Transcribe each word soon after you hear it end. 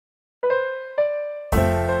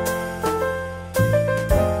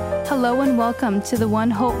Hello and welcome to the One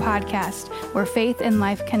Hope podcast, where faith and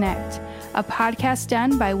life connect. A podcast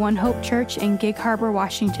done by One Hope Church in Gig Harbor,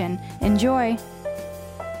 Washington. Enjoy!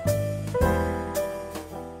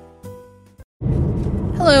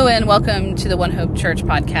 Hello and welcome to the One Hope Church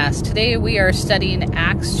podcast. Today we are studying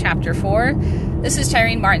Acts chapter 4. This is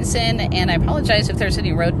Tyrean Martinson, and I apologize if there's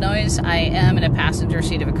any road noise. I am in a passenger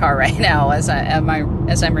seat of a car right now as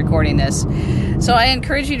I'm recording this. So I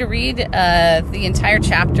encourage you to read the entire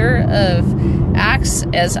chapter of Acts,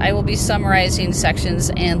 as I will be summarizing sections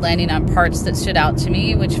and landing on parts that stood out to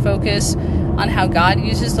me, which focus on how God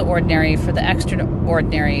uses the ordinary for the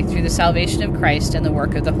extraordinary through the salvation of Christ and the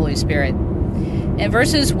work of the Holy Spirit. In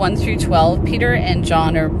verses 1 through 12, Peter and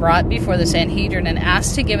John are brought before the Sanhedrin and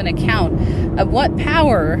asked to give an account of what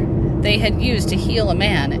power they had used to heal a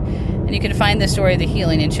man. And you can find the story of the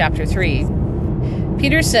healing in chapter 3.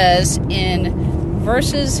 Peter says in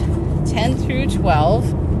verses 10 through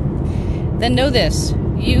 12, "Then know this,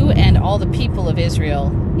 you and all the people of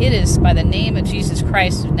Israel, it is by the name of Jesus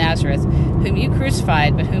Christ of Nazareth, whom you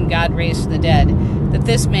crucified, but whom God raised from the dead, that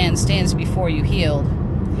this man stands before you healed.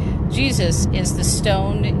 Jesus is the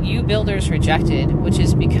stone you builders rejected, which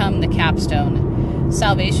has become the capstone.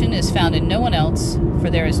 Salvation is found in no one else, for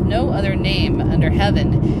there is no other name under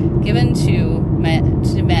heaven given to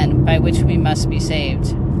men by which we must be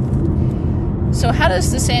saved." So how does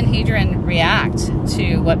the Sanhedrin react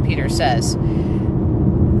to what Peter says?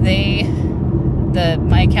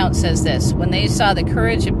 My account says this: when they saw the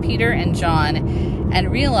courage of Peter and John and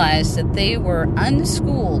realized that they were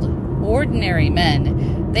unschooled, ordinary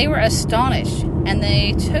men, they were astonished, and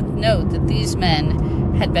they took note that these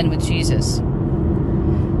men had been with Jesus.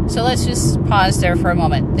 So let's just pause there for a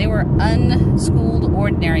moment. They were unschooled,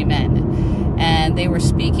 ordinary men, and they were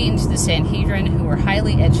speaking to the Sanhedrin, who were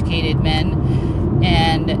highly educated men,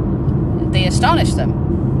 and they astonished them.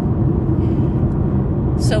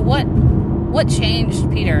 So what changed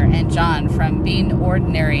Peter and John from being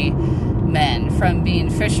ordinary men, from being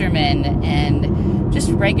fishermen and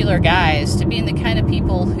just regular guys, to being the kind of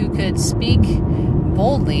people who could speak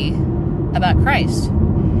boldly about Christ?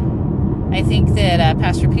 I think that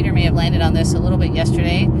Pastor Peter may have landed on this a little bit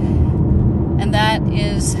yesterday, and that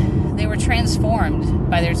is they were transformed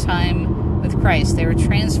by their time with Christ. They were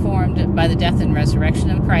transformed by the death and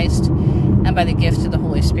resurrection of Christ and by the gift of the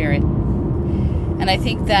Holy Spirit. And I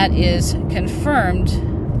think that is confirmed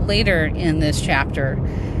later in this chapter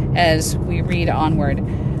as we read onward.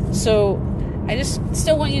 So I just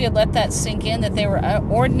still want you to let that sink in, that they were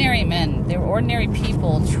ordinary men. They were ordinary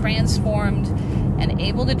people, transformed and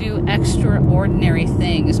able to do extraordinary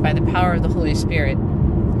things by the power of the Holy Spirit.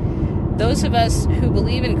 Those of us who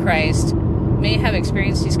believe in Christ may have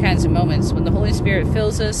experienced these kinds of moments when the Holy Spirit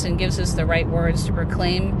fills us and gives us the right words to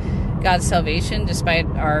proclaim God's salvation despite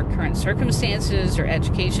our current circumstances or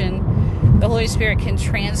education. The Holy Spirit can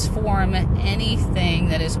transform anything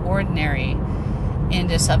that is ordinary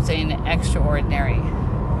into something extraordinary.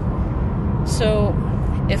 So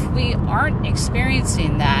if we aren't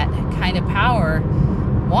experiencing that kind of power,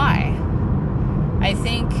 why? I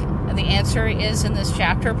think the answer is in this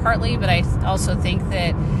chapter partly, but I also think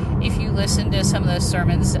that if you listen to some of the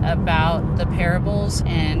sermons about the parables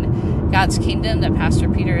and God's kingdom that Pastor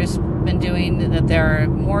Peter has been doing, that there are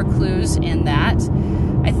more clues in that.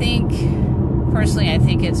 I think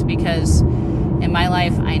it's because in my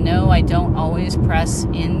life, I know I don't always press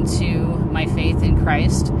into my faith in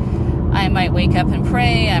Christ. I might wake up and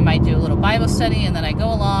pray, I might do a little Bible study, and then I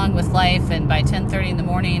go along with life, and by 10:30 in the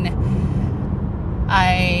morning,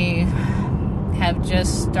 I have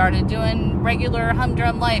just started doing regular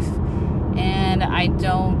humdrum life, and I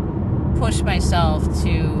don't push myself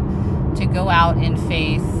to go out in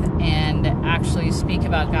faith and actually speak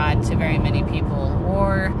about God to very many people,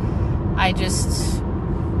 or I just,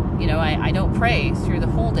 I don't pray through the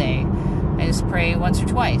whole day. I just pray once or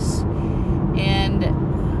twice. And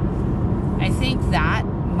I think that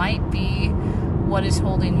might be what is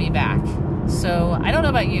holding me back. So I don't know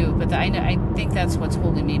about you, but I think that's what's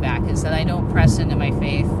holding me back, is that I don't press into my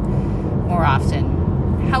faith more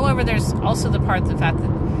often. However, there's also the fact that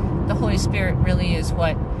the Holy Spirit really is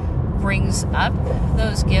what brings up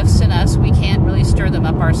those gifts in us. We can't really stir them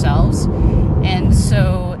up ourselves. And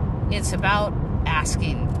so it's about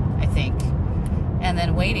asking, I think, and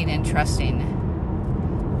then waiting and trusting.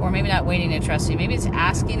 Or maybe not waiting and trusting. Maybe it's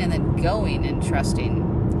asking and then going and trusting.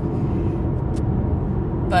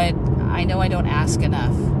 But I know I don't ask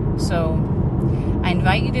enough. So I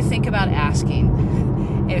invite you to think about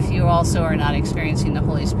asking if you also are not experiencing the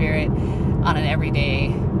Holy Spirit on an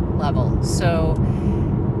everyday level. So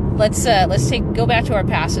let's go back to our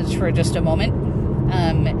passage for just a moment.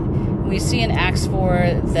 we see in Acts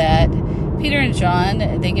 4 that Peter and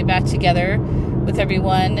John, they get back together with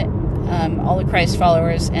everyone, all the Christ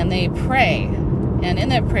followers, and they pray. And in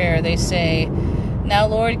that prayer, they say, "Now,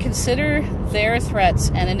 Lord, consider their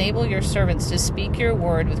threats and enable your servants to speak your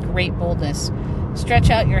word with great boldness. Stretch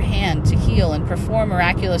out your hand to heal and perform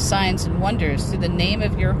miraculous signs and wonders through the name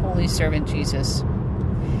of your holy servant Jesus."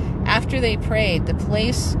 After they prayed, the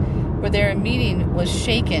place where they were meeting was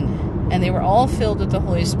shaken, and they were all filled with the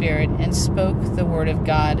Holy Spirit and spoke the word of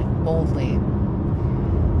God boldly.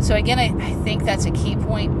 So again, I think that's a key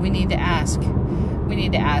point we need to ask. We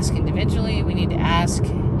need to ask individually. We need to ask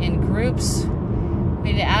in groups.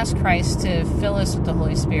 We need to ask Christ to fill us with the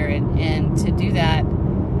Holy Spirit, and to do that,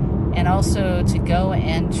 and also to go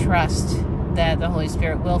and trust that the Holy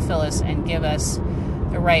Spirit will fill us and give us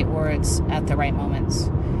the right words at the right moments.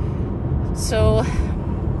 So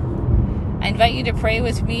I invite you to pray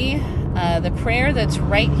with me the prayer that's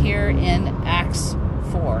right here in Acts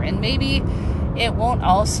 4. And maybe it won't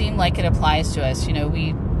all seem like it applies to us.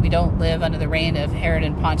 We don't live under the reign of Herod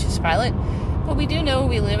and Pontius Pilate, but we do know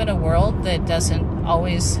we live in a world that doesn't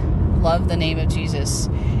always love the name of Jesus.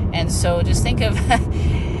 And so just think of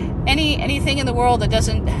anything in the world that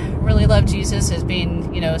doesn't really love Jesus as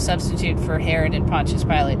being, a substitute for Herod and Pontius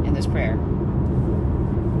Pilate in this prayer.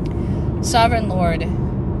 Sovereign Lord,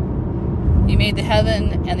 you made the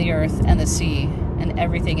heaven and the earth and the sea and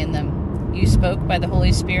everything in them. You spoke by the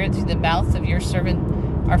Holy Spirit through the mouth of your servant,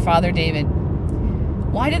 our father David.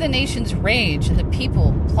 Why do the nations rage and the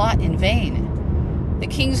people plot in vain? The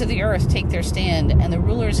kings of the earth take their stand, and the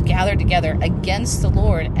rulers gather together against the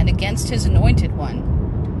Lord and against his anointed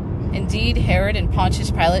one. Indeed, Herod and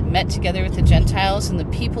Pontius Pilate met together with the Gentiles and the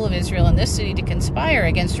people of Israel in this city to conspire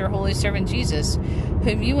against your holy servant Jesus,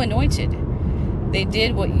 whom you anointed. They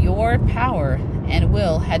did what your power and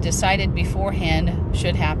will had decided beforehand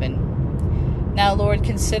should happen. Now, Lord,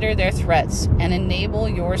 consider their threats and enable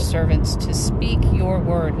your servants to speak your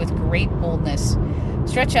word with great boldness.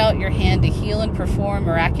 Stretch out your hand to heal and perform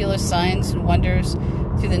miraculous signs and wonders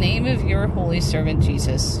through the name of your holy servant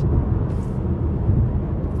Jesus.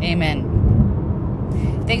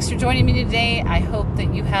 Amen. Thanks for joining me today. I hope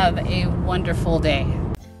that you have a wonderful day.